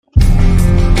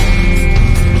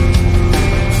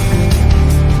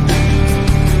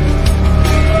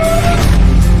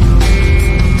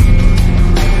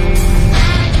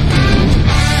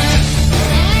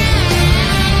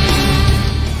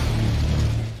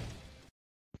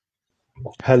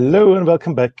Hello and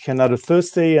welcome back. Another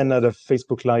Thursday, another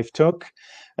Facebook Live talk.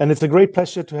 And it's a great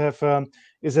pleasure to have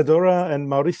Isadora and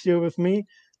Mauricio with me.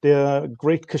 They're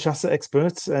great Cachaça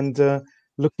experts and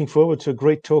looking forward to a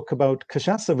great talk about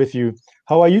Cachaça with you.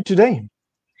 How are you today?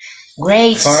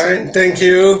 Great. Fine, thank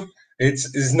you.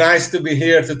 It's nice to be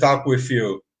here to talk with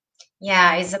you.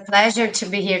 Yeah, it's a pleasure to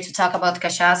be here to talk about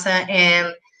Cachaça,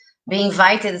 and be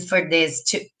invited for this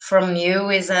from you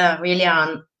is a really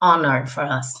an honor for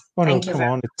us. Oh, Thank no, you come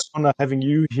very on. much. It's an honor having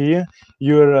you here.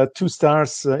 You're two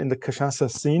stars in the Cachaça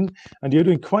scene and you're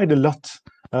doing quite a lot.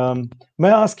 May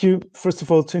I ask you, first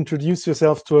of all, to introduce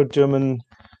yourself to our German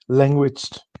language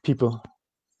people?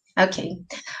 Okay.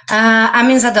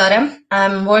 I'm Isadora.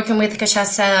 I'm working with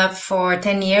Cachaça for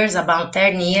 10 years, about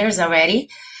 10 years already.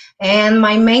 And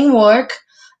my main work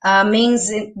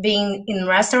means being in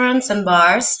restaurants and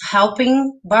bars,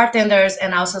 helping bartenders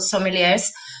and also sommeliers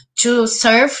to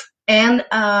serve and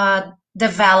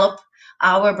develop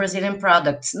our Brazilian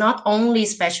products, not only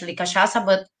especially cachaça,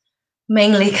 but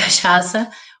mainly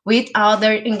cachaça with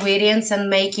other ingredients and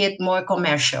make it more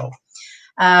commercial.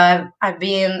 I've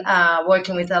been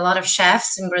working with a lot of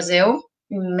chefs in Brazil,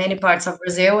 in many parts of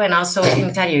Brazil, and also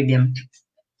in Caribbean.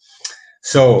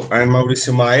 So, I'm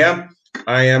Mauricio Maia.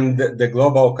 I am the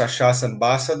Global Cachaça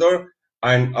Ambassador.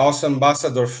 I'm also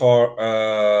ambassador for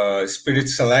Spirit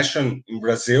Selection in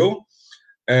Brazil.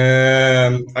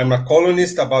 I'm a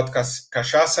columnist about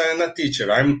cachaça and a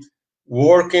teacher. I'm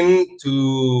working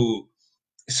to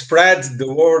spread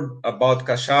the word about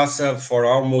cachaça for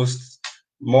almost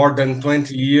more than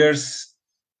 20 years,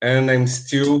 and I'm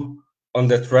still on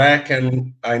the track,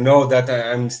 and I know that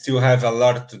I'm still have a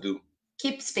lot to do.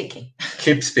 Keep speaking.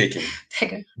 Keep speaking.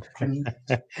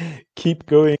 Keep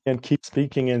going and keep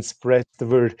speaking and spread the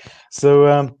word.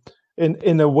 So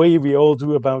in a way, we all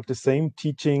do about the same,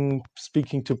 teaching,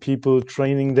 speaking to people,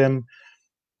 training them.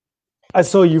 I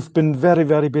saw you've been very,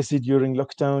 very busy during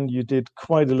lockdown. You did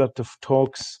quite a lot of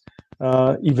talks.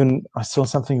 Even I saw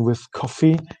something with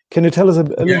coffee. Can you tell us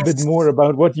a little bit more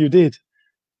about what you did?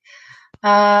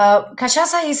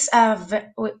 Cachaça is,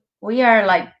 we are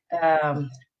like,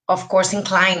 of course,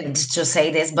 inclined to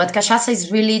say this, but cachaça is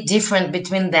really different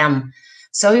between them.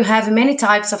 So you have many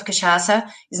types of cachaça.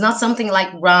 It's not something like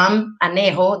rum,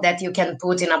 anejo, that you can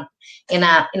put in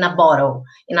a bottle,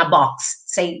 in a box.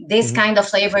 Say this kind of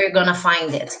flavor, you're gonna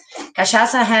find it.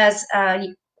 Cachaça has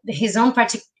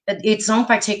its own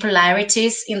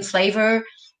particularities in flavor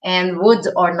and wood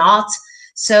or not.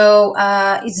 So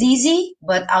it's easy,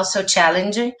 but also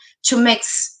challenging to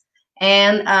mix.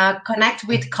 And connect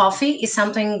with coffee is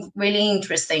something really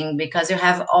interesting because you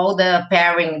have all the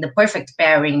pairing, the perfect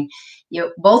pairing.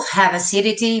 You both have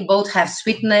acidity, both have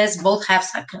sweetness, both have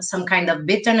some kind of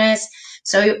bitterness.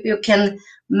 So you can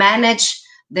manage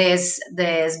this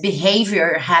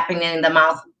behavior happening in the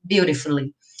mouth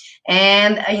beautifully.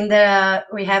 And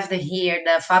we have here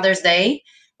the Father's Day,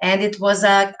 and it was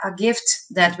a gift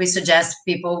that we suggest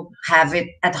people have it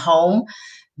at home,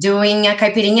 doing a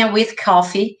caipirinha with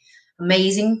coffee.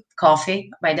 Amazing coffee,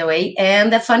 by the way.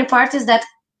 And the funny part is that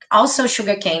also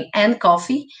sugarcane and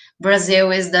coffee,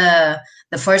 Brazil is the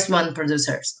first one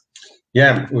producers.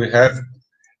 Yeah, we have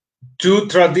two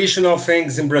traditional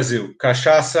things in Brazil,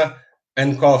 cachaça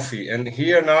and coffee. And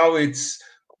here now it's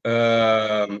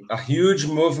a huge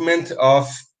movement of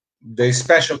the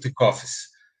specialty coffees.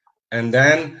 And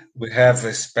then we have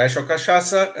a special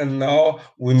cachaça, and now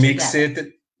we mix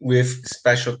it with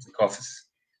specialty coffees.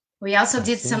 We also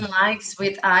did some lives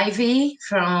with Ivy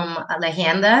from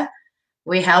Legenda.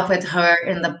 We helped her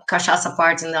in the cachaça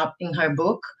part in her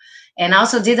book, and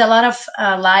also did a lot of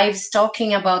lives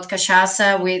talking about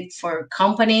cachaça for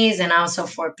companies and also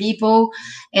for people,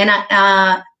 and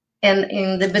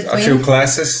in the between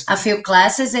a few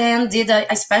classes, and did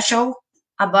a special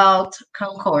about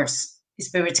concourse,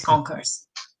 spirit concourse.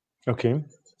 Okay.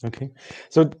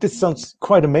 So this sounds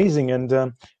quite amazing,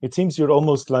 and it seems you're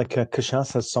almost like a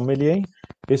cachaça sommelier.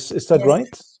 Is that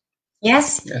right?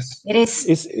 Yes, it is.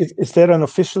 Is there an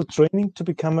official training to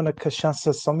become a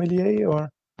cachaça sommelier, or?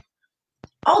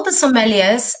 All the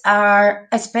sommeliers are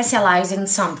specialized in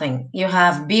something. You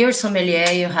have beer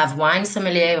sommelier, you have wine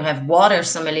sommelier, you have water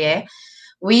sommelier.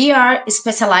 We are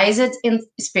specialized in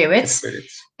spirits.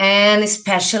 And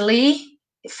especially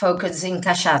focused in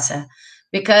cachaça,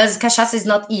 because cachaça is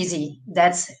not easy.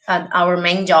 That's our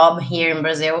main job here in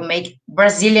Brazil, make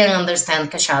Brazilian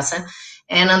understand cachaça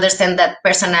and understand that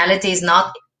personality is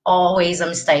not always a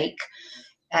mistake.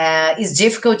 It's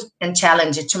difficult and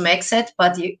challenging to mix it,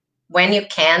 but when you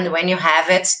have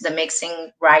it, the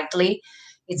mixing rightly,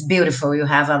 it's beautiful. You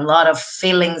have a lot of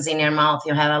feelings in your mouth.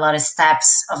 You have a lot of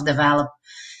steps of develop.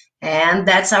 And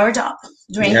that's our job,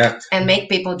 drink and make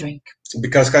people drink.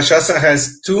 Because cachaça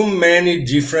has too many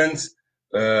different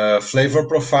flavor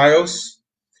profiles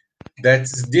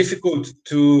that's difficult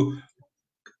to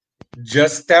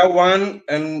just tell one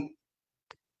and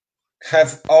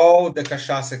have all the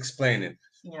cachaça explained.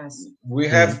 Yes. We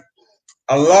have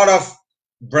a lot of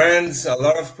brands, a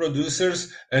lot of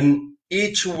producers, and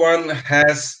each one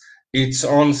has its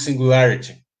own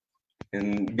singularity.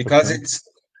 And because it's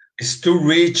too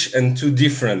rich and too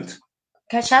different.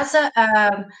 Cachaça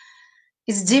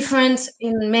is different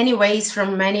in many ways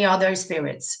from many other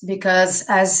spirits, because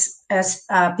as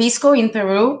pisco in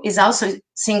Peru is also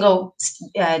single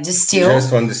distill.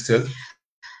 Just one distill.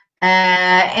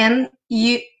 And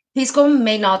pisco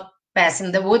may not pass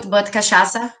in the wood, but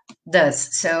cachaça does.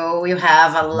 So you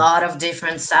have a lot of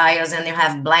different styles, and you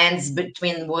have blends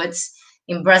between woods.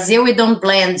 In Brazil, we don't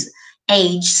blend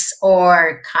ages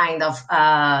or kind of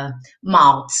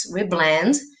malts. We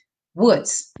blend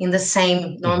woods in the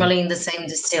same, normally in the same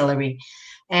distillery.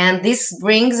 And this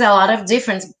brings a lot of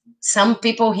difference. Some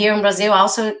people here in Brazil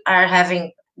also are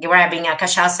grabbing a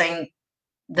cachaça in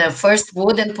the first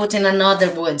wood and putting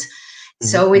another wood.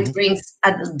 So it brings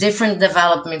a different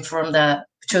development from the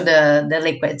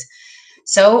liquid.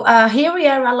 So here we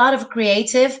are a lot of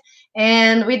creative,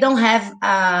 and we don't have,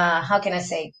 how can I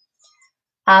say,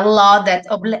 a law that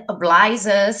obliges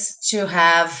us to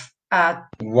have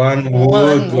one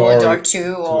wood or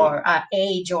two or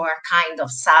age or kind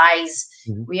of size.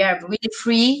 We are really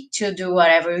free to do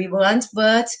whatever we want,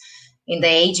 but in the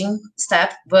aging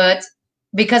step. But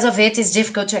because of it, it's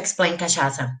difficult to explain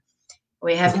cachaça.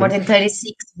 We have more than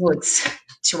 36 woods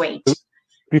to age.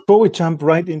 Before we jump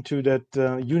right into that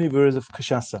universe of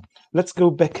cachaça, let's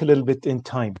go back a little bit in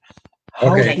time.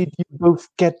 How did you both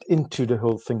get into the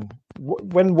whole thing?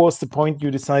 When was the point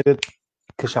you decided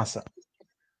cachaça?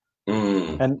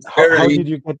 And how did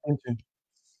you get into it?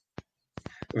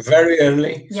 Very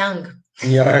early. Young.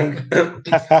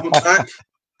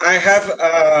 I have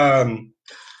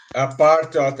a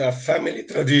part of a family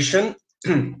tradition.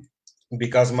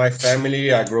 Because my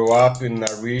family, I grew up in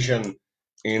a region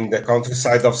in the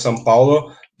countryside of São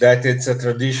Paulo that it's a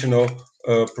traditional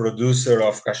producer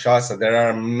of cachaça. There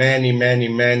are many, many,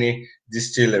 many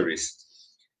distilleries.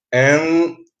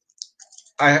 And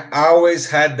I always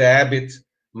had the habit,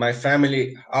 my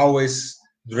family always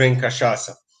drink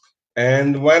cachaça.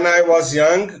 And when I was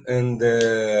young in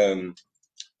the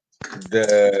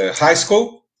high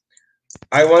school,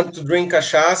 I want to drink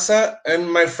cachaça, and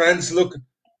my friends look,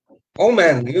 oh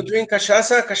man, you drink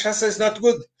cachaça? Cachaça is not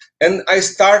good. And I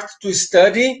start to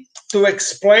study to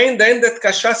explain then that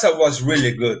cachaça was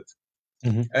really good.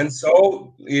 And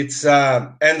so it's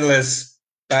an endless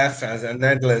path, an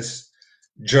endless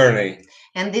journey.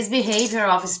 And this behavior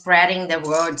of spreading the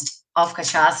word of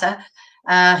cachaça,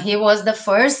 he was the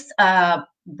first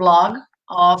blog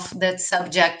of that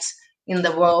subject in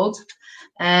the world.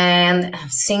 And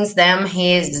since then,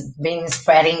 he's been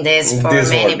spreading this for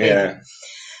many people. Yeah.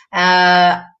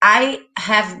 I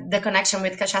have the connection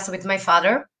with cachaça with my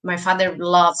father. My father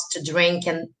loves to drink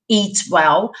and eat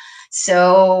well.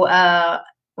 So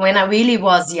when I really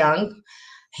was young,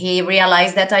 he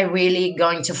realized that I really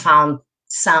going to found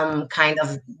some kind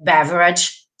of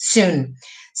beverage soon.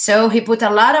 So he put a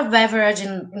lot of beverage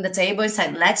in the table and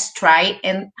said, let's try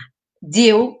and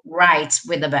deal right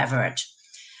with the beverage.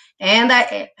 And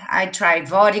I tried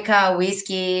vodka,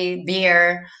 whiskey,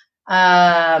 beer,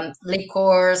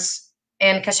 liqueurs,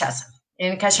 and cachaça.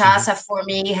 And cachaça for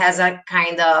me has a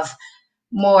kind of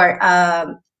more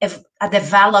a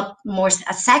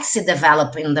sexy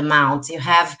develop in the mouth. You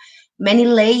have many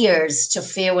layers to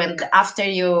feel, and after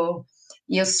you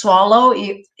swallow,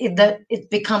 it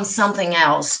becomes something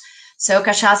else. So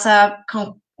cachaça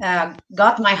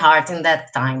got my heart in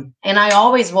that time, and I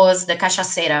always was the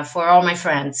cachaceira for all my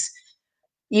friends.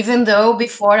 Even though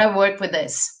before I worked with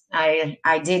this,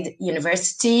 I did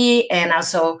university and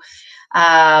also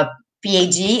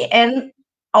PhD, and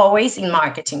always in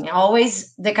marketing,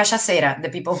 always the cachaceira, the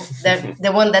people,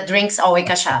 the one that drinks always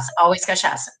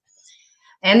cachaça.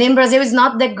 And in Brazil, it's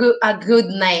not a good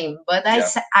name, but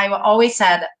I always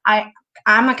said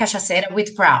I'm a cachaceira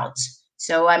with proud.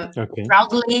 So I'm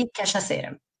proudly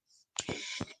cachaceira.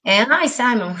 And hi,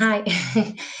 Simon. Hi.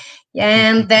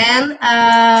 And then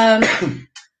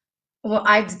well,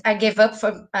 I gave up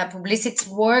for publicity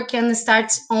work and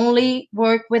start only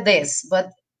work with this. But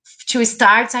to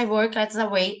start, I work as a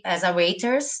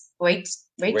waitress in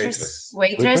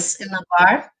a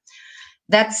bar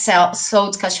that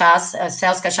sells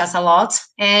cachaça a lot.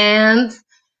 And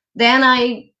then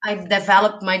I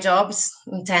developed my jobs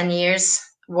in 10 years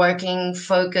working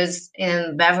focused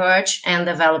in beverage and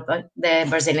develop the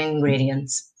Brazilian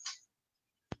ingredients.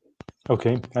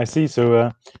 Okay, I see.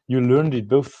 So you learned it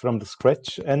both from the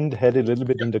scratch and had a little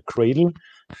bit in the cradle.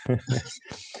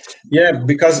 Yeah,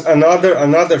 because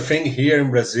another thing here in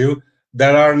Brazil,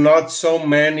 there are not so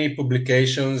many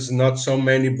publications, not so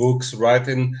many books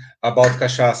written about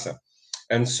cachaça,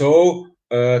 and so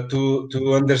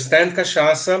to understand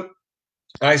cachaça,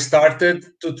 I started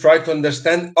to try to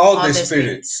understand all the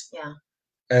spirits, yeah,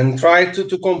 and try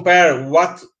to compare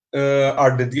what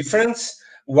are the difference,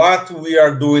 what we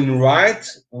are doing right,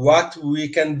 what we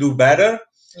can do better,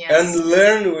 yes. and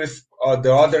learn with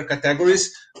the other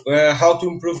categories how to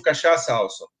improve cachaça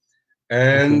also.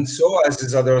 And so, as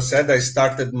Isadora said, I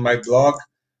started my blog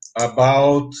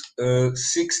about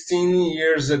 16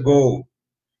 years ago.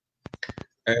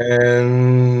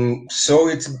 And so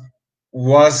it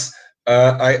was,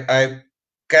 I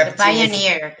kept the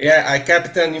pioneer. I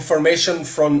kept an information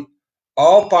from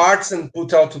all parts and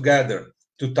put all together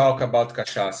to talk about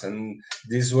cachaça. And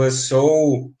this was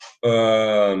so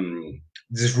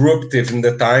disruptive in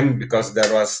the time because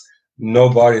there was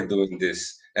nobody doing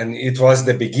this. And it was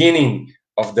the beginning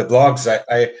of the blogs.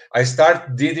 I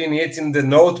started doing it in the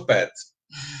notepad.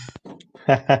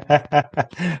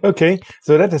 Okay,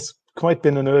 so that has quite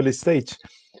been an early stage.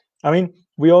 I mean,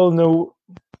 we all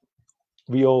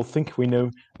think we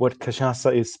know what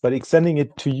cachaça is, but extending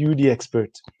it to you, the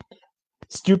expert.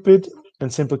 Stupid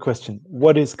and simple question.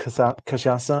 What is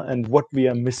cachaça and what we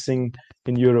are missing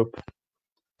in Europe?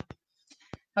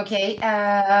 Okay,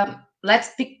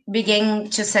 let's begin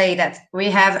to say that we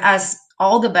have, as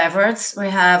all the beverages, we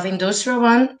have industrial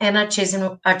one and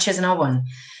artisanal one.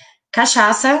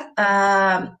 Cachaça,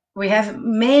 we have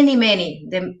many.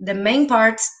 The main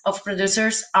parts of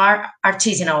producers are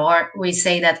artisanal, or we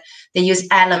say that they use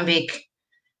alembic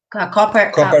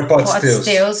copper pot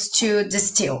stills to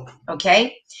distill.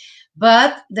 Okay,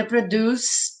 but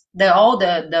all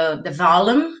the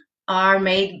volume are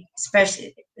made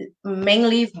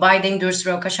mainly by the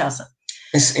industrial cachaça.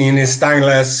 It's in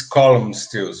stainless column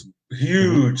stills,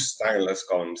 huge stainless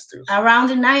column stills. Around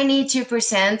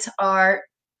 92% are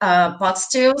pot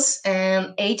stills,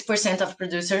 and 8% of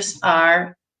producers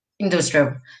are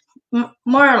industrial,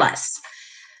 more or less.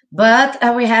 But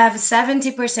we have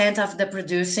 70% of the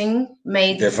producing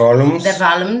made the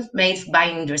volume made by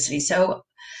industry. So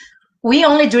we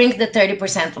only drink the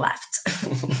 30% left.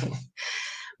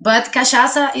 But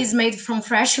cachaça is made from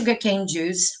fresh sugarcane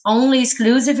juice,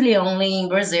 exclusively in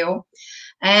Brazil,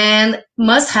 and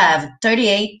must have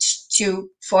 38 to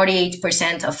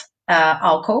 48% of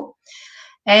alcohol.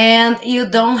 And you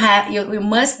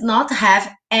must not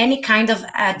have any kind of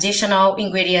additional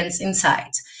ingredients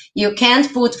inside. You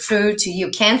can't put fruit, you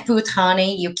can't put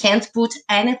honey, you can't put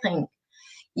anything.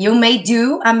 You may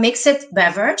do a mixed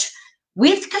beverage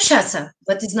with cachaça,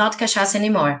 but it's not cachaça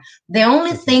anymore. The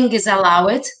only thing is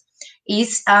allowed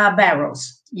is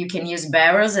barrels. You can use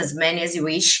barrels as many as you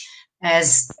wish,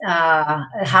 as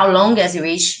how long as you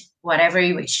wish, whatever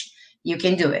you wish. You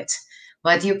can do it,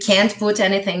 but you can't put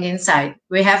anything inside.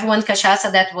 We have one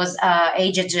cachaça that was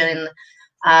aged in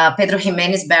Pedro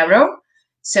Jimenez barrel,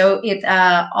 so it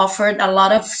offered a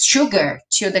lot of sugar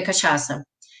to the cachaça.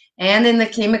 And in the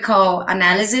chemical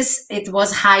analysis, it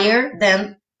was higher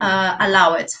than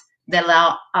allow it.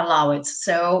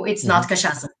 So it's not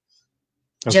cachaça.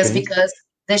 Just because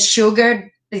the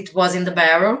sugar, it was in the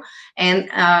barrel and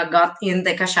got in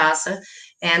the cachaça,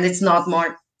 and it's not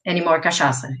anymore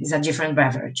cachaça. It's a different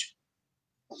beverage.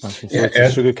 Okay, so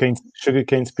it's a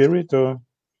sugarcane spirit, or?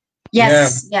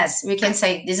 Yes, we can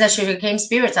say this is a sugarcane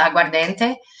spirit,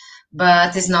 aguardente,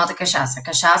 but it's not a cachaça.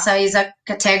 Cachaça is a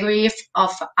category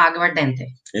of aguardente.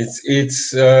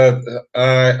 It's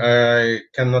I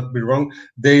cannot be wrong.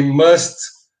 They must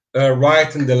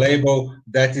write in the label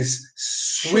that is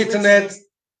sweetened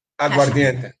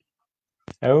aguardiente.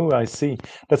 Oh, I see.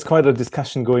 That's quite a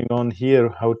discussion going on here,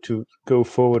 how to go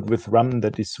forward with rum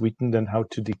that is sweetened and how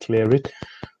to declare it.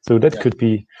 So that could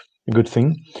be a good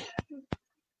thing.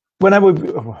 Whenever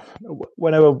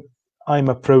I'm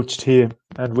approached here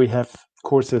and we have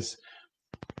courses,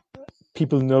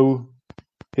 people know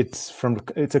it's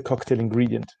a cocktail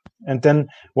ingredient. And then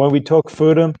when we talk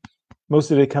further,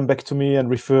 mostly they come back to me and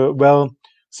refer,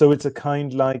 so it's a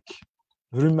kind like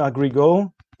rhum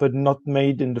agricole, but not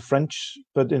made in the French,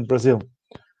 but in Brazil.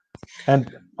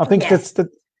 And I think that's the...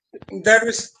 There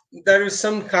is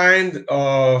some kind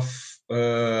of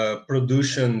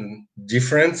production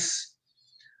difference.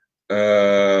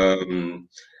 And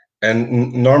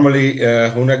normally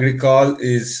rhum agricole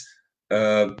is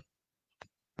a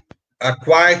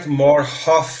quite more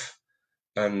huff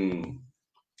and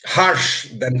harsh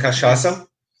than cachaça.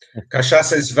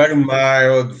 Cachaça is very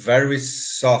mild, very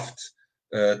soft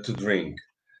to drink.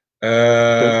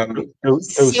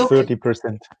 Those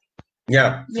 30%.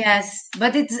 Yeah. Yes,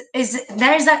 but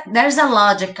there's a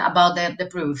logic about the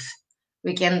proof.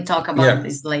 We can talk about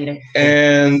this later.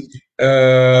 And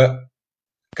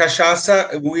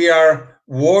cachaça, we are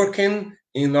working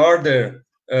in order,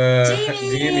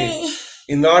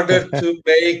 in order to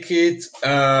make it,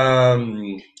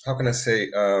 how can I say,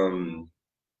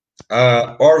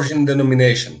 origin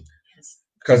denomination.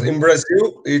 Because in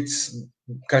Brazil,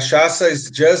 cachaça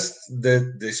is just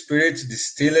the spirit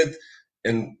distilled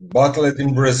and bottled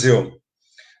in Brazil.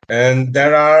 And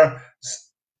there are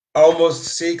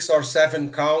almost 6 or 7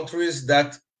 countries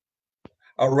that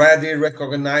already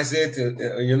recognize it.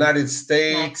 United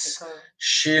States, Mexico.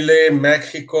 Chile,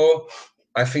 Mexico,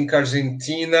 I think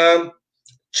Argentina,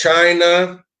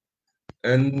 China,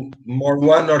 and more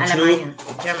one or two.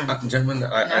 German,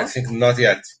 I think not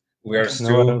yet. We are still.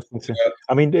 No, I don't think so.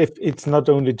 I mean, if it's not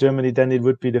only Germany, then it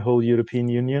would be the whole European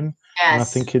Union. Yes. And I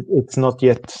think it's not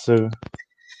yet. So,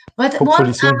 but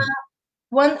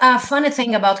one funny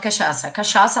thing about cachaça,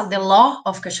 the law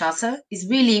of cachaça is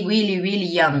really, really, really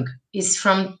young. It's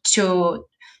from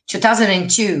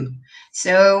 2002.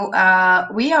 So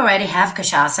we already have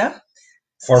cachaça.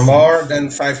 For more than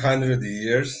 500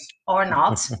 years. Or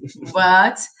not,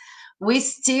 but we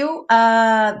still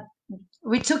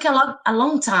we took a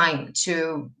long time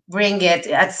to bring it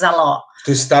as a law.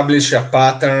 To establish a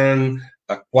pattern,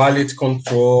 a quality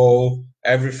control,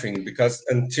 everything. Because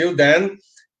until then,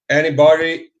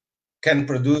 anybody can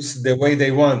produce the way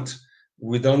they want.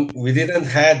 We didn't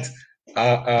had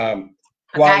a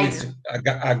quality, a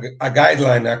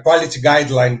guideline, a quality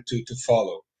guideline to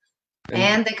follow.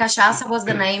 And the cachaça was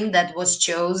the name that was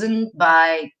chosen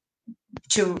by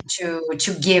to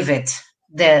give it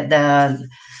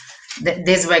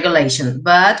this regulation.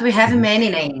 But we have many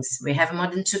names. We have more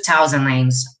than 2,000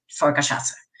 names for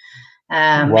cachaça.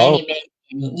 Wow. Many.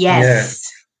 Yes.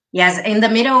 Yes, in the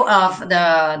middle of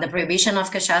the prohibition of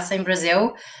cachaça in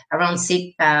Brazil, around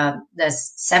the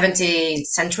 17th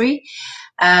century,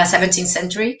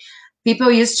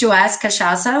 people used to ask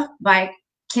cachaça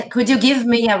could you give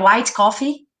me a white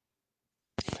coffee?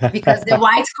 Because the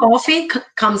white coffee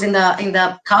comes in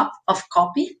the cup of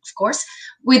coffee, of course,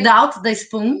 without the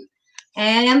spoon,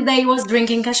 and they were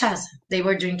drinking cachaça.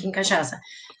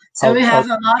 So we have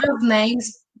a lot of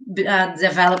names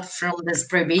developed from this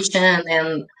prohibition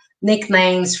and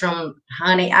nicknames from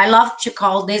honey. I love to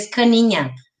call this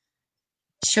caninha,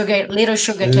 little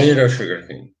sugar cane. Little sugar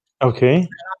cane. Okay.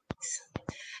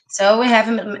 So we have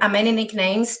many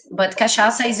nicknames, but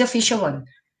cachaça is the official one.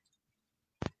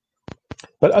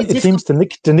 But it seems the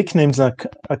nicknames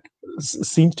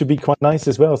seem to be quite nice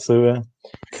as well. So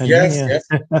yes.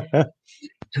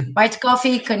 White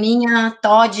coffee, caninha,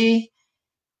 Todd,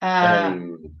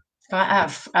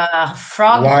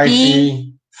 frog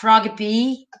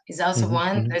pea is also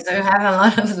one. So you have a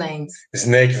lot of names.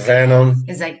 Snake venom.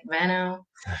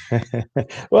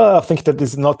 Well, I think that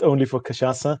is not only for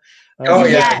cachaça.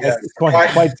 It's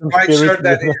quite sure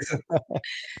that is.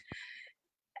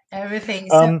 Everything.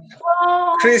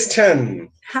 Christian.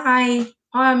 Hi.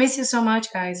 I miss you so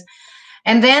much, guys.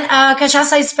 And then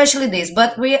cachaça is especially this.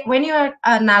 But when you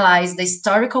analyze the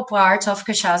historical part of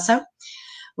cachaça,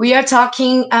 we are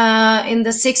talking in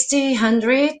the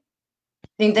 16th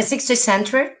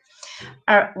century,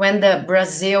 when the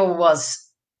Brazil was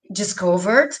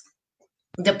discovered.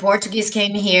 The Portuguese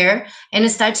came here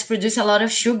and started to produce a lot of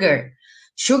sugar.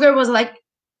 Sugar was like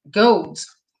gold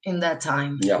in that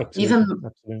time. Yeah, even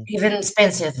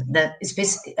expensive.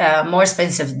 More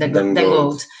expensive than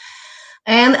gold.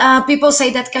 And people say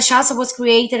that cachaça was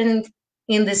created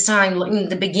in this time, in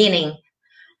the beginning.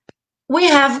 We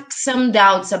have some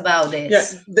doubts about it. Yeah,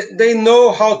 they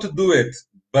know how to do it,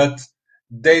 but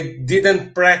they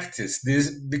didn't practice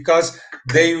this because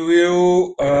they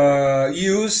will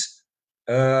use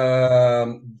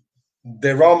the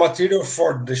raw material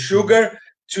for the sugar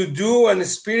to do a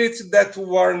spirit that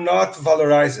were not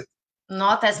valorized.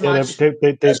 Not as much. They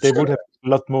would have a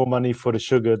lot more money for the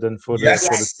sugar than for the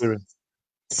spirit.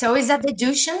 So is that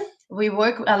deduction? We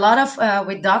work a lot of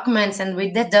with documents and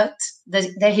we deduct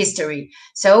the history.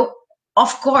 So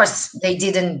of course they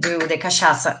didn't do the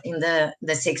cachaça in the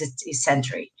 16th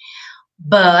century,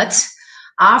 but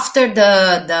after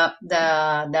the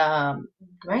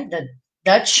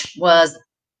Dutch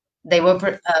they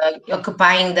were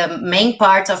occupying the main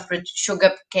part of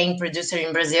sugar cane producer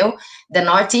in Brazil, the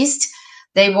Northeast.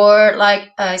 They were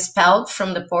like expelled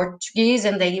from the Portuguese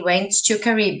and they went to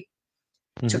Caribbean.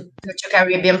 to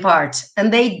Caribbean part,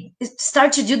 and they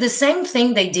start to do the same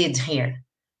thing they did here.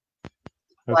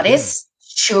 What is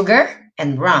sugar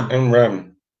and rum? And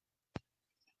rum.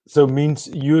 So it means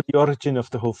you're the origin of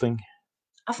the whole thing.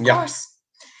 Of course.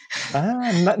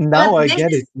 Now I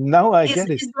get it. Now I get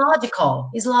it. It's logical.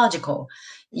 It's logical.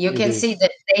 You can see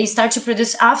that they start to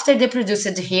produce after they produce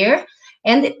it here.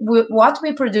 And what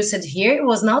we produced here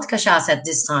was not cachaça at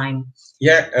this time.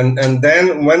 Yeah, and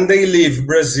then when they leave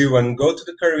Brazil and go to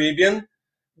the Caribbean,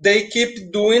 they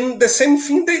keep doing the same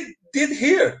thing they did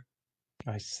here.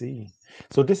 I see.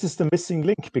 So this is the missing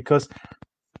link, because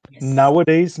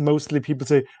nowadays mostly people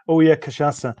say, oh yeah,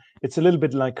 cachaça, it's a little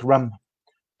bit like rum.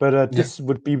 But this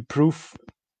would be proof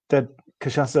that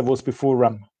cachaça was before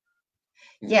rum.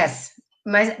 Yes,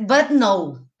 but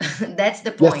no, that's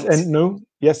the point. Yes and no.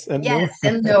 Yes and no. Yes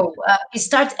and no. It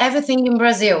starts everything in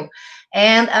Brazil,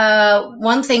 and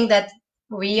one thing that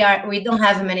we don't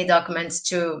have many documents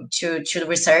to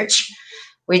research.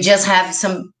 We just have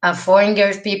some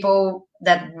foreigner people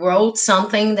that wrote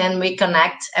something, then we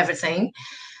connect everything.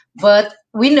 But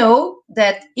we know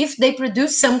that if they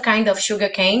produce some kind of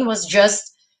sugarcane, was just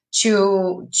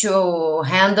to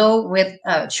handle with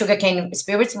sugarcane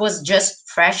spirits, was just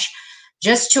fresh,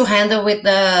 just to handle with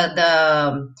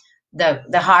the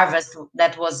harvest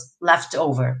that was left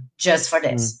over, just for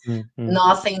this.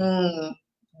 Nothing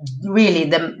really.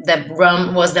 The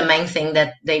rum was the main thing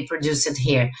that they produced it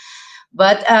here,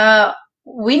 but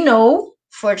we know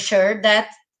for sure that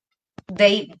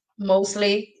they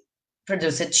mostly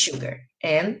produced sugar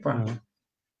and rum.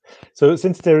 So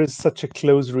since there is such a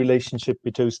close relationship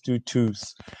between those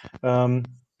twos,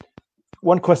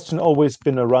 one question always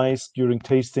been arise during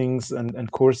tastings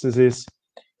and courses is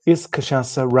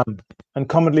cachaça rum? And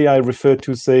commonly I refer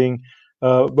to saying,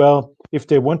 well, if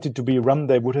they wanted to be rum,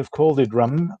 they would have called it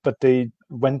rum, but they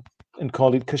went and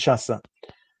called it cachaça.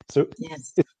 So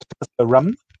is it a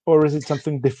rum or is it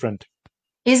something different?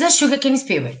 It's a sugarcane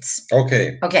spirits.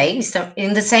 Okay. Okay, so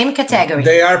in the same category.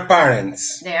 They are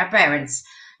parents. They are parents.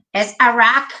 As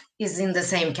Arak is in the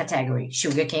same category,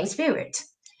 sugarcane spirit.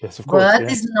 Yes, of course. But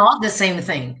it's not the same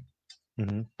thing.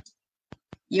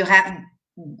 You have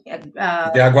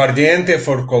the aguardiente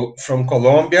from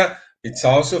Colombia. It's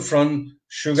also from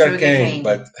sugarcane,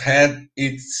 but had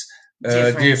its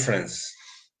difference.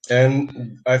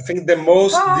 And I think the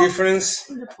most difference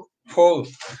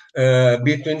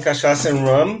between cachaça and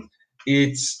rum,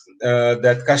 it's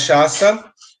that cachaça,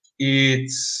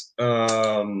 it's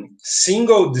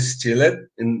single distilled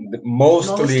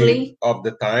mostly of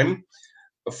the time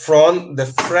from the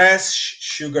fresh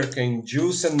sugarcane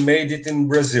juice and made it in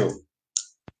Brazil.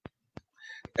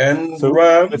 And so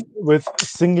rum, with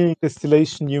single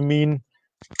distillation, you mean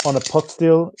on a pot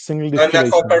still, single distillation? On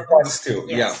a copper pot still,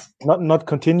 yes. Not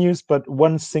continuous, but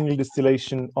one single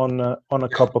distillation on a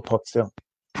copper pot still.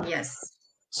 Yes.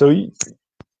 So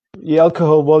the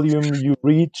alcohol volume you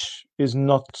reach is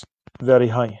not very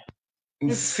high.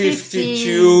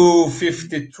 52,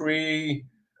 53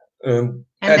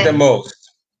 at the most.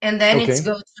 And then it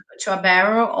goes to a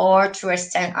barrel or to a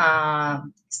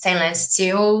stainless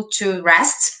steel to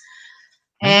rest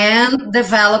and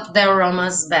develop the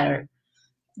aromas better.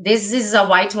 This is a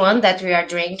white one that we are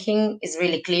drinking. It's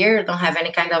really clear. Don't have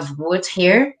any kind of wood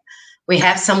here. We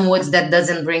have some woods that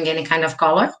doesn't bring any kind of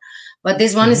color, but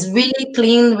this one is really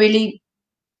clean, really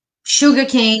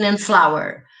sugarcane and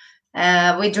flour.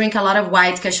 We drink a lot of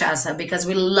white cachaça because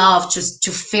we love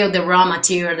to feel the raw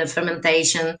material, the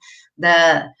fermentation,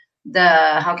 the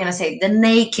how can I say, the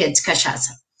naked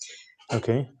cachaça.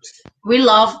 Okay. We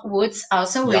love woods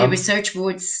also. We research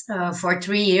woods for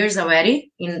 3 years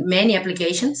already in many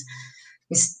applications,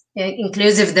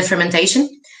 inclusive the fermentation.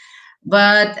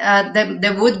 But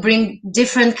the wood bring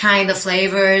different kind of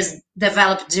flavors,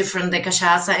 develop different the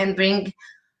cachaça, and bring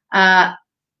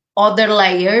other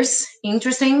layers,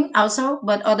 interesting also,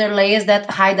 but other layers that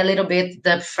hide a little bit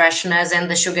the freshness and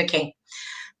the sugarcane.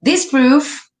 This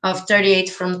proof of 38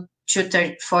 from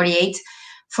 248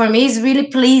 for me is really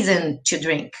pleasant to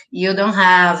drink. You don't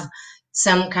have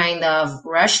some kind of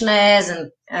rushness and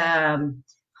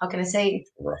how can I say,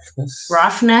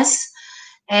 roughness,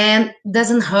 and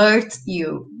doesn't hurt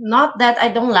you. Not that I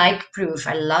don't like proof.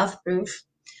 I love proof.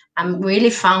 I'm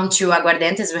really found to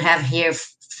aguardentes. We have here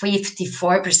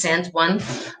 54% one.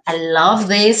 I love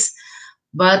this,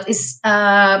 but it's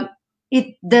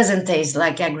it doesn't taste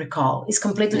like agricole. It's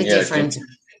completely different.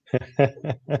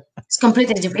 It's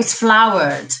completely different. It's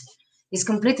flowered. It's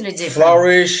completely different.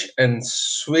 Flourish and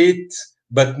sweet,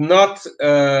 but not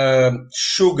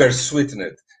sugar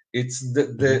sweetened. It's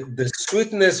the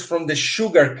sweetness from the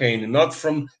sugar cane, not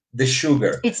from the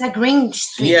sugar. It's a green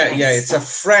sweetness. Yeah, it's a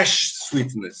fresh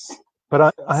sweetness.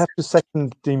 But I have to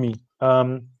second Dimi.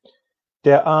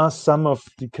 There are some of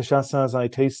the cachaças I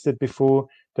tasted before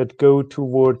that go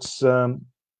towards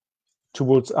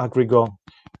agrigot.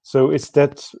 So is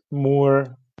that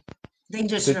more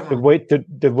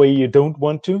the way you don't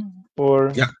want to,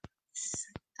 or? Yeah.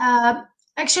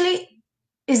 Actually,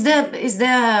 is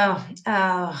the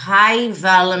high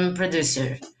volume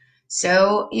producer.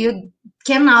 So you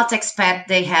cannot expect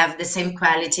they have the same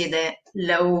quality the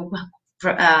low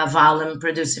volume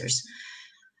producers.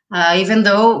 Even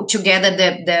though together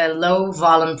the low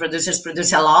volume producers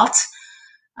produce a lot,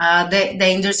 the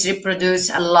industry produce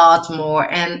a lot more,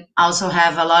 and also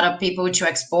have a lot of people to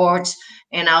export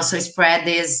and also spread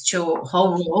this to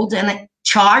whole world and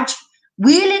charge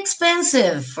really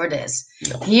expensive for this.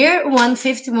 Here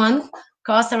 151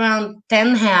 cost around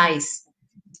 10 reais.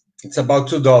 It's about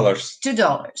 $2.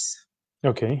 $2.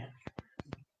 Okay.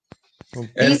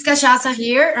 This cachaça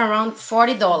here around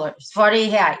 $40, 40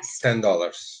 reais.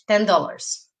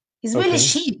 $10. It's really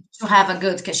cheap to have a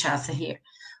good cachaça here,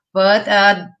 but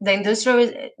the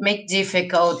industry make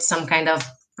difficult some kind of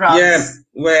products. Yeah,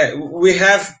 where we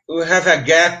have a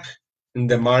gap in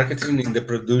the marketing, in the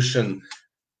production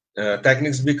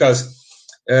techniques, because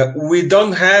we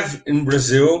don't have in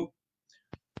Brazil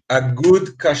a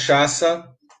good cachaça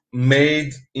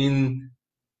made in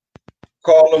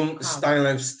column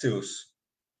stainless steels.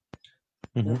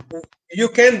 You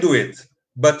can do it,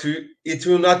 but it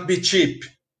will not be cheap.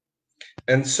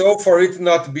 And so for it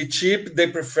not to be cheap, they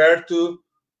prefer to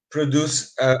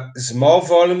produce small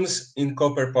volumes in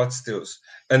copper pot steels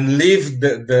and leave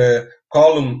the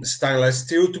column stainless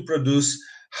steel to produce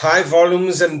high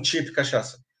volumes and cheap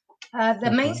cachaça.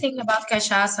 The main thing about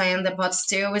cachaça and the pot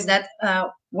still is that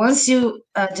once you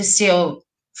distill,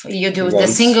 you do the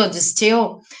single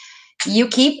distill, you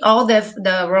keep all the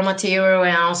raw material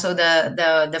and also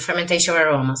the fermentation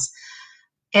aromas.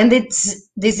 And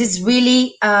this is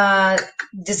really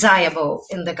desirable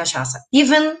in the cachaça.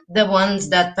 Even the ones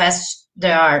that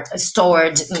they are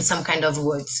stored in some kind of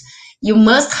woods. You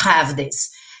must have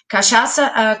this.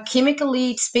 Cachaça,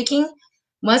 chemically speaking,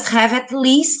 must have at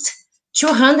least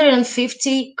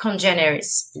 250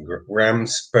 congeneries.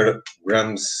 Grams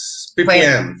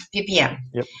ppm. ppm.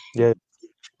 Yep. Yeah.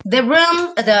 The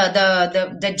rum,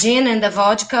 the gin and the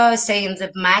vodka stay in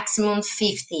the maximum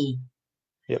 50.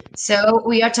 Yep. So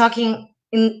we are talking.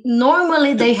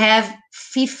 Normally they have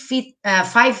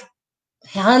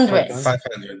 500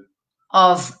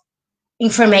 of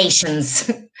informations.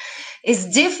 It's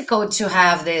difficult to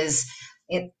have this.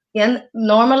 And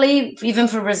normally, even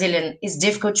for Brazilian, it's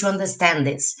difficult to understand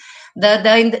this.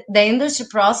 The industry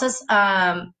process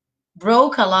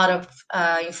broke a lot of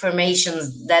information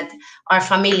that are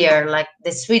familiar, like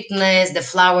the sweetness, the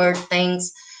flour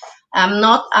things. I'm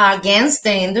not against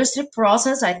the industry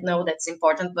process. I know that's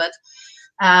important, but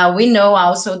we know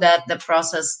also that the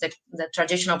process, the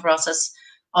traditional process,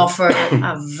 offer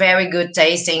a very good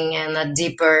tasting and a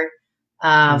deeper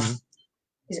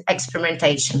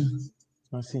experimentation.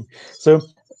 I see. So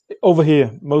over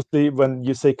here, mostly when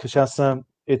you say cachaça,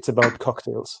 it's about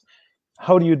cocktails.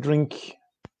 How do you drink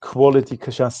quality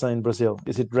cachaça in Brazil?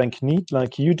 Is it drank neat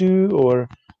like you do, or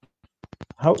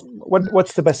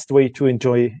what's the best way to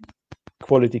enjoy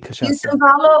quality cachaça?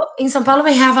 In São Paulo,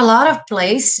 we have a lot of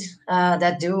places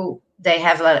that do. They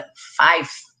have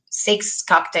 5-6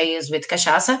 cocktails with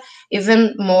cachaça,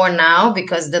 even more now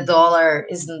because the dollar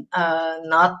is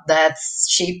not that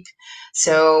cheap.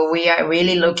 So we are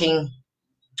really looking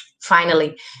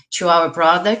finally to our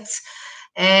products,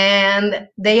 and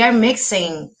they are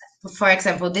mixing. For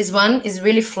example, this one is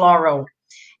really floral,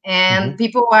 and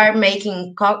people are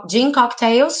making gin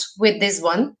cocktails with this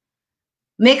one,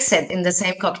 mix it in the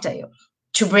same cocktail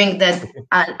to bring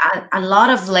a lot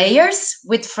of layers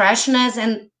with freshness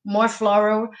and more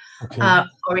floral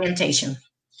orientation.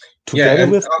 Together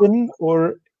with gin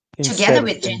or together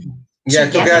with gin? Yeah,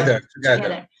 together.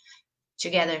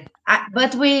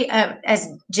 But we, as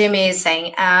Jimmy is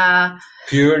saying,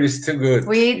 pure is too good.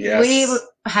 We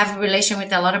have a relation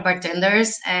with a lot of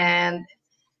bartenders, and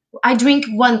I drink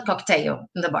one cocktail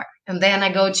in the bar, and then I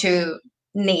go to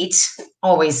neat,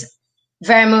 always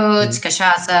vermouth,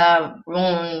 cachaça,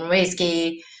 rum,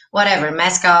 whiskey, whatever,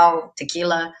 mezcal,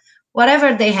 tequila,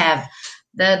 whatever they have,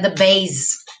 the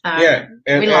base.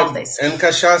 We love this. And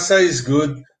cachaça is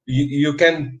good. You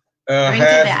can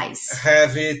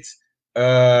have it.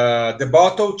 The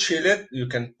bottle chilled, you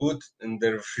can put in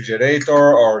the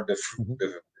refrigerator or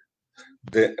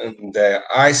the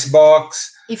ice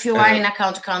box. If you are in a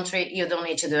cold country, you don't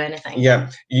need to do anything. Yeah,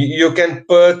 you can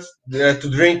put to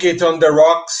drink it on the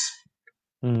rocks.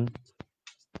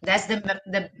 That's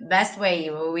the best way.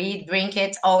 We drink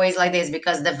it always like this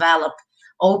because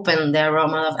open the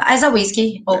aroma as a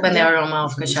whiskey, open the aroma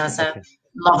of cachaça. Okay.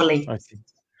 Lovely. I see.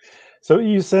 So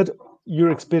you said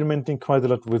you're experimenting quite a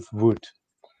lot with wood.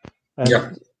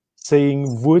 And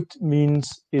saying wood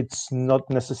means it's not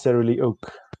necessarily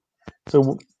oak.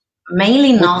 So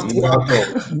mainly not oak.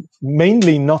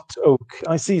 Mainly not oak.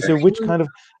 I see. So which kind of?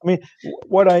 I mean,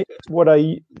 what I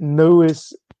know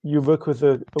is you work with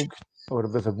a oak or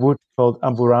with a wood called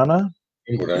Amburana.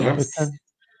 Yes.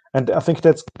 And I think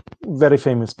that's very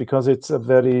famous because it's a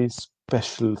very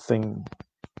special thing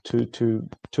to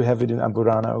have it in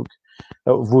Amburana oak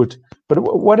wood. But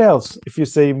what else? If you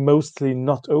say mostly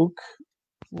not oak,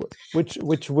 which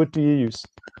wood do you use?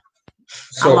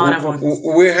 So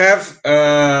we have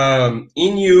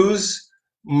in use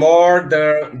more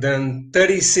than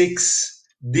 36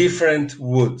 different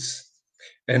woods,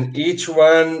 and each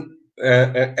one,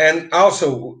 and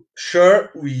also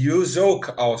we use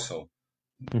oak also.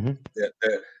 The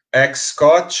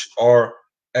ex-Scotch or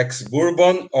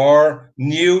ex-Bourbon or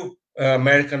new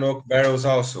American oak barrels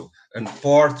also, and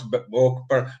port oak,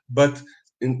 but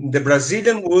the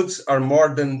Brazilian woods are more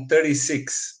than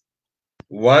 36.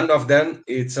 One of them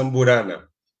is Amburana.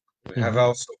 We have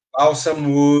also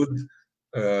balsam wood,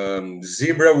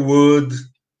 zebra wood,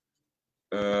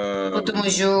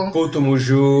 Putumuju.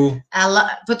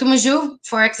 Putumuju,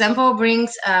 for example,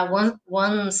 brings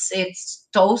once it's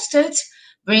toasted,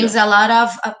 brings a lot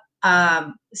of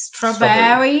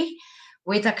strawberry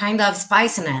with a kind of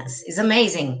spiciness. It's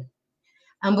amazing.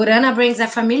 Amburana brings a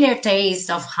familiar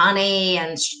taste of honey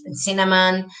and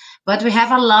cinnamon, but we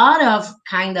have a lot of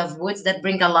kind of woods that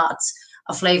bring a lot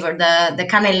of flavor. The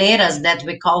caneleiras that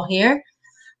we call here,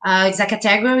 it's a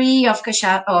category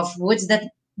of woods that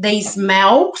they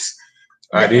smell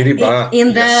in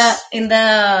the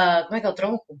como é que é o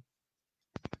tronco?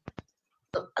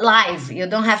 Live. You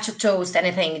don't have to toast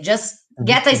anything. Just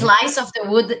get a slice of the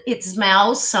wood. It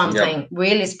smells something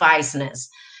really spiciness.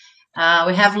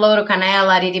 We have Louro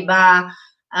Canela, Ariribá,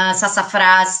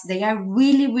 Sassafras. They are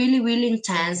really, really, really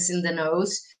intense in the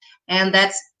nose. And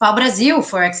that's Pau Brasil,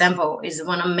 for example, is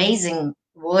one amazing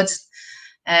wood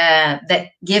that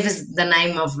gives the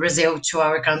name of Brazil to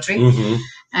our country.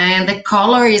 And the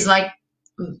color is like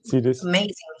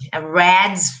amazing.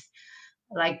 Red,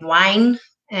 like wine,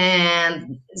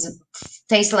 and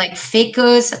tastes like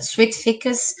ficus, sweet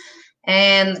ficus.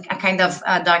 And a kind of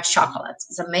dark chocolate.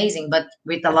 It's amazing, but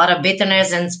with a lot of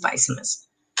bitterness and spiciness.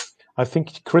 I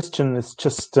think Christian is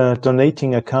just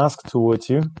donating a cask towards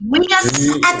you. We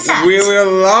accept. We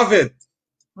will love it.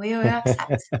 We will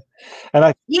accept. And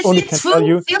I if only it's can tell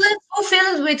you,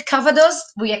 filled with Calvados,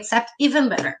 we accept even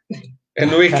better.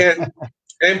 And we can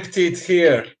empty it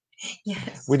here.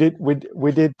 Yes. We did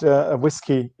a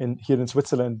whiskey here in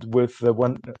Switzerland with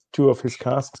two of his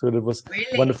casks, so it was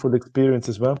a wonderful experience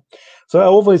as well. So I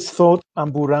always thought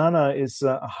Amburana is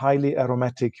a highly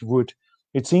aromatic wood.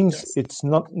 It seems it's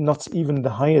not even the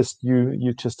highest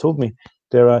you just told me.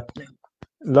 There are a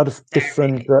lot of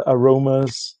different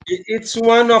aromas. It's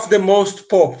one of the most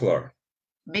popular.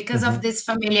 Because of these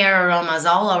familiar aromas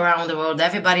all around the world.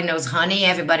 Everybody knows honey,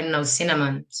 everybody knows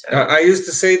cinnamon. So. I used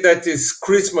to say that it's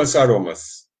Christmas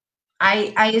aromas.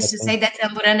 I used to say that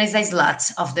Amburana is a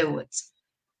slut of the woods.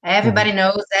 Everybody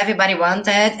knows, everybody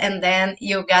wanted, and then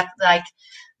you got like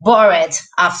bored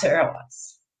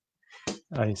afterwards.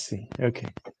 I see.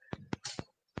 Okay.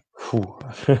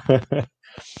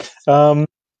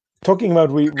 Talking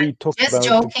about we talked just about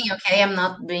joking, okay? I'm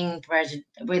not being prejudiced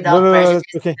without prejudice.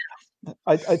 Okay.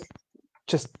 I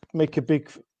just make a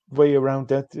big way around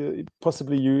that.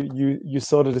 Possibly you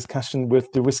saw the discussion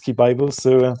with the Whiskey Bible,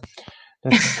 so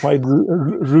that's quite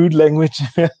rude language.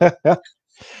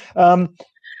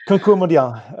 Concours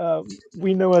Mondial.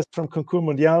 We know us from Concours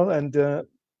Mondial, and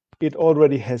it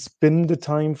already has been the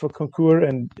time for Concours,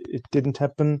 and it didn't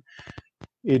happen.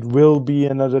 It will be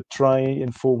another try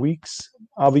in 4 weeks.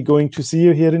 Are we going to see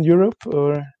you here in Europe,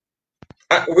 or?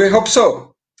 We hope so.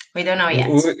 We don't know yet.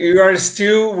 We are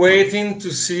still waiting to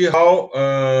see how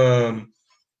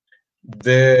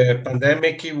the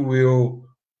pandemic will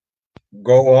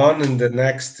go on in the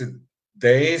next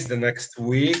days, the next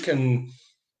week, and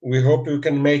we hope you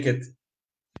can make it.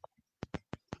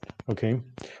 Okay.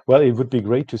 Well, it would be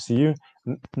great to see you.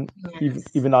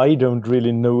 Even I don't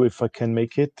really know if I can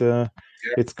make it.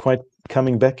 It's quite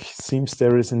coming back. Seems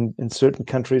there is in certain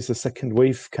countries a second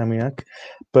wave coming up.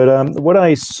 But what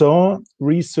I saw,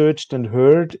 researched, and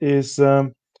heard is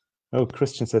Oh,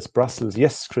 Christian says Brussels.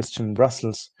 Yes, Christian,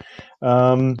 Brussels.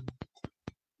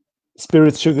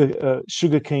 Spirits,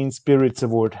 Sugarcane Spirits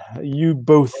Award. You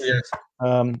both Yes.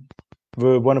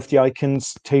 were one of the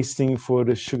icons tasting for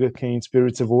the Sugarcane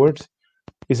Spirits Award.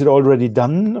 Is it already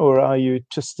done, or are you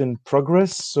just in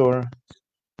progress, or?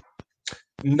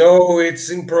 No, it's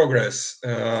in progress.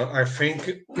 I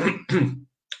think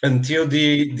until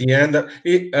the end,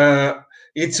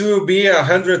 it will be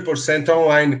 100%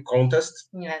 online contest.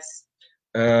 Yes.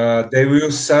 They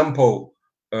will sample.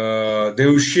 They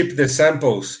will ship the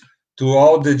samples to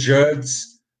all the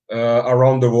judges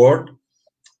around the world.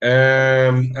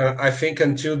 I think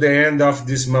until the end of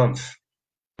this month.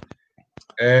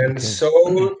 And Okay. so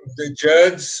the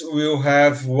judges will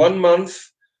have 1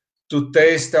 month to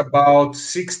taste about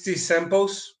 60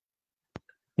 samples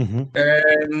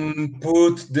and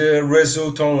put the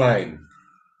result online.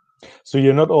 So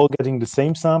you're not all getting the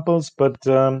same samples, but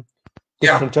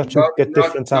different judges get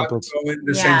different samples. Not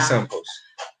the same samples.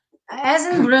 As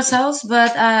in Brussels,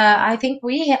 but I think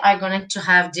we are going to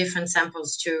have different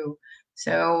samples too.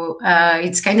 So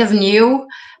it's kind of new.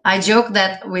 I joke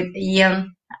that with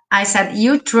Ian. I said,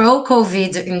 you throw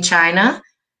COVID in China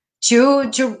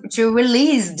to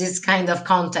release this kind of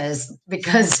contest,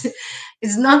 because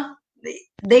it's not,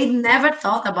 they never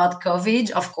thought about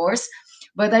COVID, of course,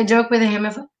 but I joke with him,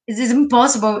 if it is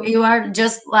impossible, you are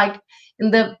just like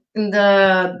the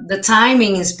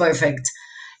timing is perfect.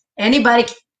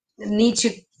 Anybody need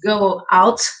to go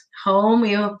out home,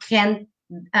 you can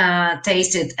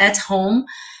taste it at home.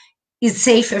 It's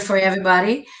safer for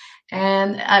everybody.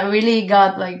 And I really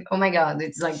got like, oh my God,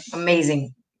 it's like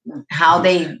amazing how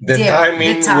the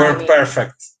timing were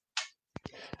perfect.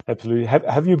 Absolutely.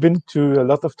 Have you been to a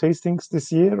lot of tastings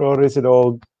this year, or is it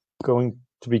all going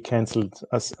to be cancelled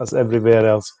as everywhere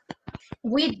else?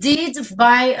 We did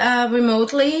by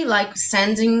remotely, like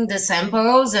sending the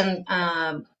samples and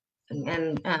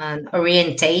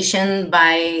orientation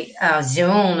by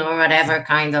Zoom or whatever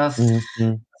kind of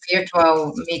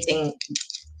virtual meeting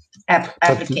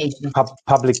application.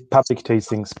 Public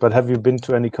tastings. But have you been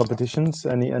to any competitions,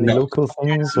 any local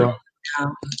things? Or?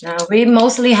 No, we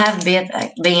mostly have been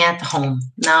at home.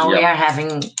 Now we are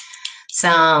having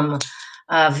some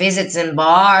visits in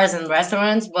bars and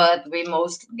restaurants, but we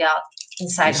most got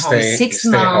inside home. 6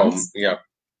 months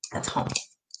at home.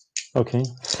 Okay.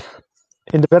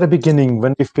 In the very beginning,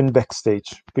 when we've been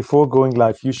backstage, before going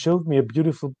live, you showed me a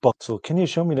beautiful bottle. Can you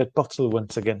show me that bottle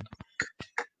once again?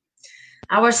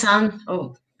 Our son,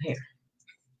 here.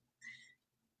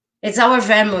 It's our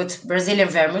vermouth, Brazilian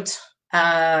vermouth.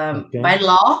 By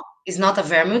law, it's not a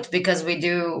vermouth because we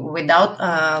do without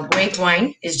grape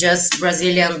wine. It's just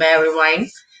Brazilian berry wine.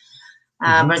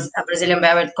 A Brazilian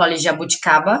berry called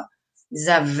jabuticaba. It's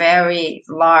a very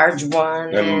large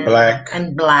one and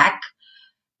black.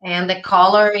 And the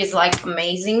color is like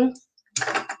amazing.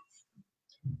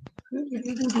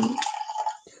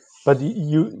 But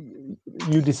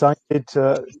you decided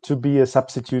to be a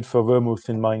substitute for vermouth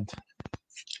in mind.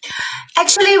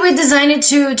 Actually, we designed it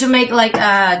to make like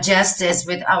justice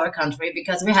with our country,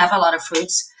 because we have a lot of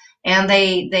fruits and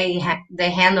they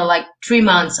handle like 3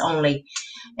 months only,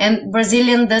 and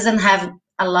Brazilian doesn't have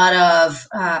a lot of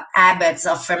habits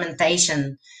of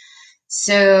fermentation.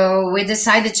 So we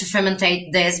decided to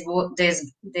fermentate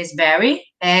this berry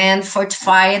and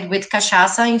fortify it with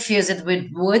cachaça, infuse it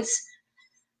with woods,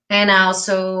 and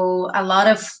also a lot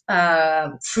of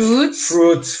fruits,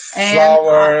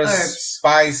 flowers,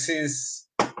 spices.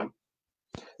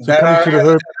 So that are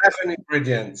 11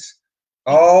 ingredients,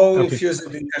 all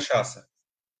infused in cachaça.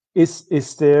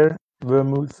 Is there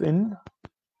vermouth in?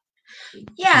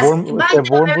 Yes,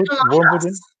 wormwood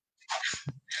in?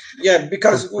 Yeah,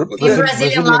 because in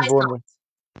Brazilian law,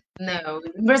 no.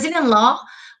 In Brazilian law,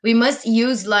 we must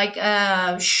use like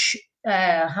how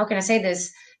can I say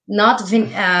this? Not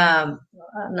vinícola,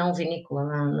 no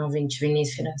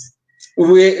viníferas.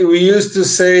 We used to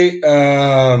say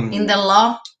in the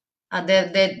law,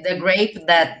 the grape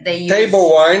that they use.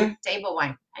 Table wine. Table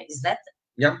wine. Is that?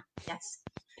 Yeah. Yes.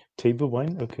 Table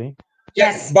wine. Okay.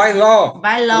 Yes, by law.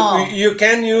 By law, you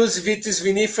can use vitis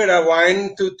vinifera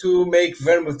wine to make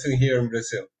vermouth here in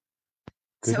Brazil.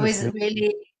 So it's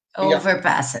really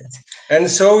overpassed. And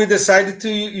so we decided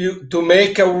to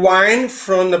make a wine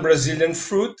from a Brazilian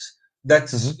fruit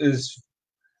that is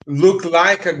look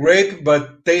like a grape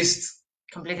but tastes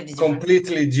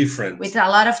completely different. With a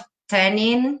lot of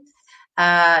tannin.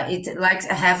 It likes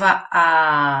to have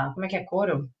a como é que é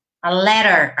couro? A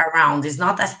leather around. It's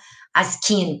not a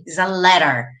skin. It's a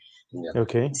leather. Yeah.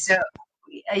 Okay. So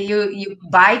you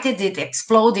bite it, it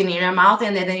explodes in your mouth,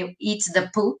 and then you eat the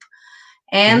poop.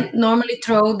 and normally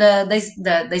throw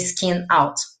the skin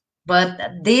out. But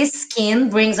this skin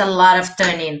brings a lot of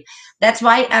tannin. That's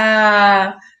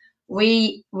why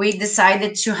we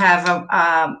decided to have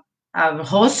a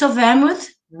host of vermouth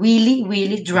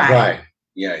really dry. Dry.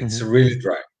 Yeah, it's really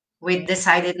dry. We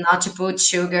decided not to put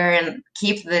sugar and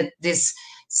keep the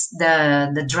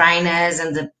dryness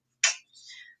and the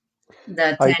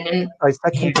tannin. I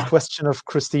second the question of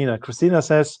Christina. Christina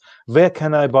says, "Where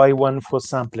can I buy one for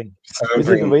sampling? Is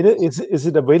it available? Is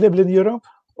it available in Europe,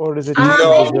 or is it? Maybe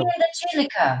in the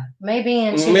Chilica. Maybe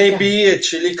in Chilica. Maybe a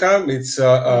Chilica. It's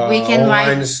a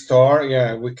online store.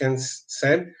 Yeah, we can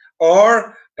send,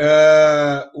 or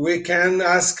we can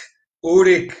ask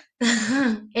Ulrich.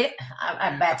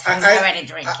 I bet he's already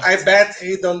drinking. I bet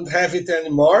he don't have it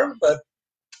anymore, but.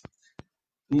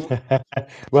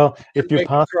 Well, if you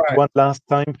passed one last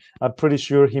time, I'm pretty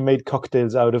sure he made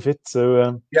cocktails out of it.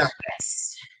 So yeah.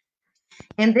 Yes.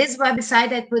 And this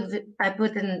website I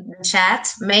put in the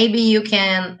chat. Maybe you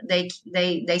can. They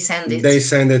send it. They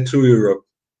send it to Europe.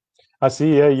 I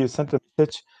see. Yeah, you sent a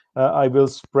message. I will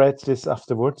spread this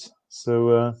afterwards.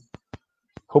 So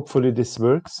hopefully this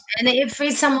works. And if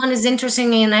someone is interested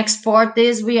in export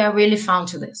this, we are really fond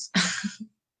to this.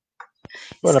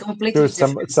 Well, I'm sure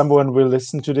someone will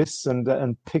listen to this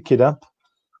and pick it up.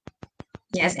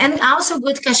 Yes, and also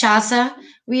good cachaça.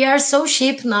 We are so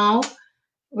cheap now.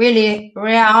 Really,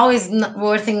 real is not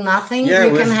worth nothing. Yeah,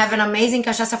 you can have an amazing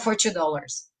cachaça for $2.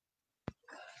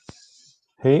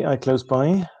 Hey, I close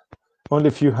by. Only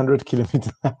a few hundred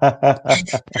kilometers.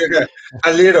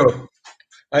 a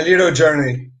little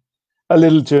journey. A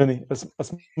little journey, a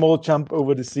small jump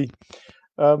over the sea.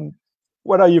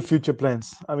 What are your future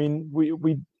plans? I mean,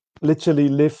 we literally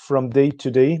live from day to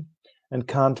day and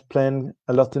can't plan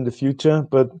a lot in the future,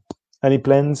 but any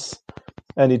plans,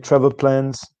 any travel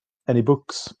plans, any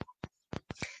books?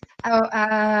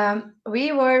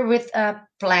 We were with a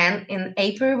plan in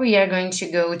April. We are going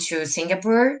to go to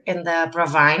Singapore in the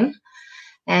Provine,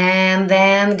 and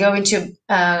then going to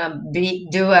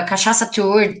do a cachaça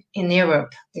tour in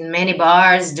Europe, in many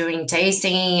bars, doing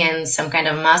tasting and some kind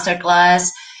of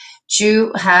masterclass,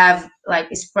 to have like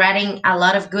spreading a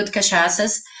lot of good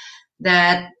cachaças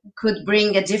that could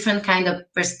bring a different kind of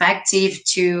perspective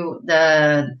to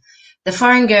the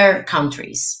foreigner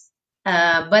countries.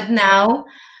 But now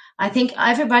I think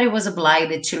everybody was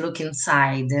obliged to look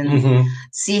inside and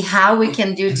see how we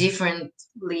can do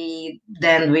differently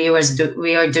than we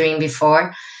were doing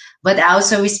before, but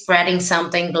also spreading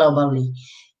something globally.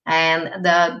 And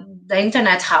the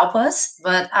internet help us,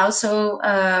 but also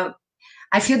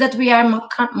I feel that we are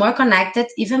more connected,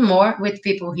 even more with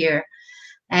people here,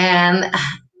 and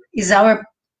is our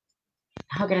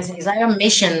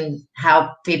mission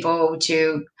help people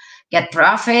to get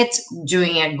profit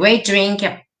doing a great drink,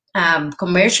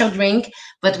 commercial drink,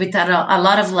 but with a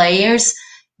lot of layers,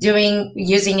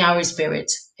 using our spirit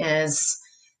as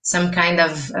some kind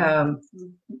of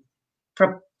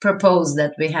propose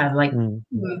that we have, like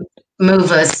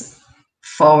move us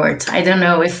forward. I don't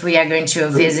know if we are going to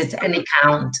visit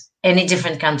any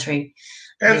different country.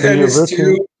 And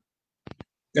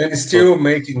still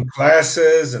making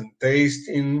classes and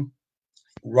tasting,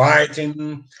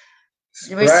 writing,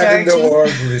 spreading the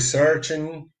word,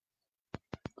 researching.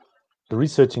 The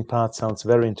researching part sounds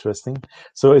very interesting.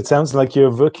 So it sounds like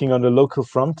you're working on the local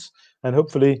front, and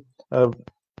hopefully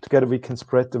together we can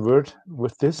spread the word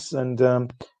with this. And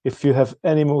if you have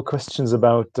any more questions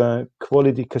about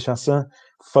quality cachaça,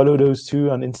 follow those two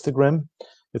on Instagram.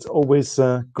 It's always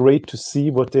great to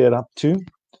see what they're up to.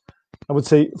 I would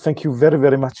say thank you very,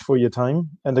 very much for your time.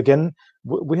 And again,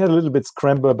 we had a little bit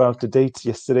scramble about the dates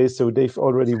yesterday, so they've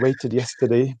already waited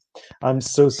yesterday. I'm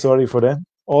so sorry for that.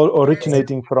 All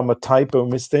originating from a typo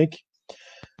mistake.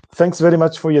 Thanks very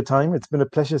much for your time. It's been a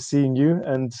pleasure seeing you,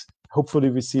 and hopefully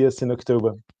we see us in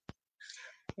October.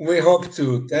 We hope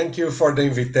to. Thank you for the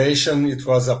invitation. It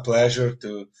was a pleasure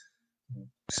to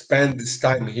spend this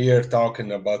time here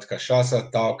talking about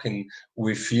cachaça, talking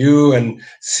with you, and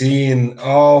seeing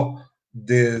all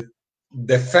the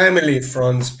family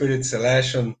from Spirit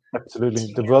Selection.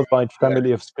 Absolutely, the worldwide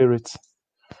family of spirits.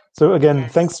 So again,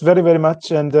 thanks very, very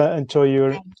much, and enjoy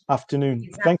your afternoon.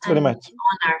 Thanks very much.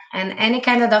 Honor. And any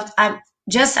kind of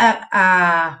just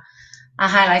a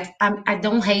highlight. I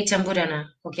don't hate Tamburana,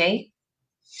 okay?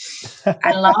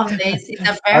 I love this. It's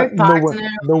a very partner.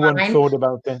 No one thought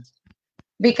about that.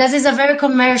 Because it's a very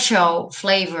commercial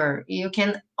flavor. You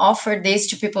can offer this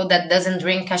to people that doesn't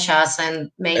drink cachaça and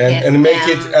make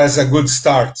it as a good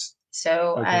start.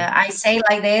 So I say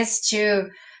like this to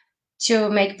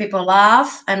make people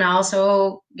laugh and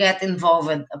also get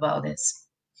involved about this.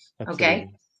 Absolutely. Okay.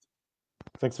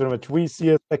 Thanks very much. We see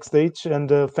you backstage, and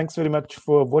thanks very much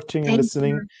for watching and Thank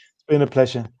listening. you. It's been a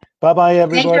pleasure. Bye-bye,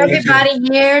 Thank you, everybody. everybody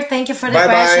here. Thank you for the Bye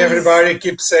bye, questions. everybody.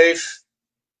 Keep safe.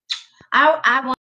 I want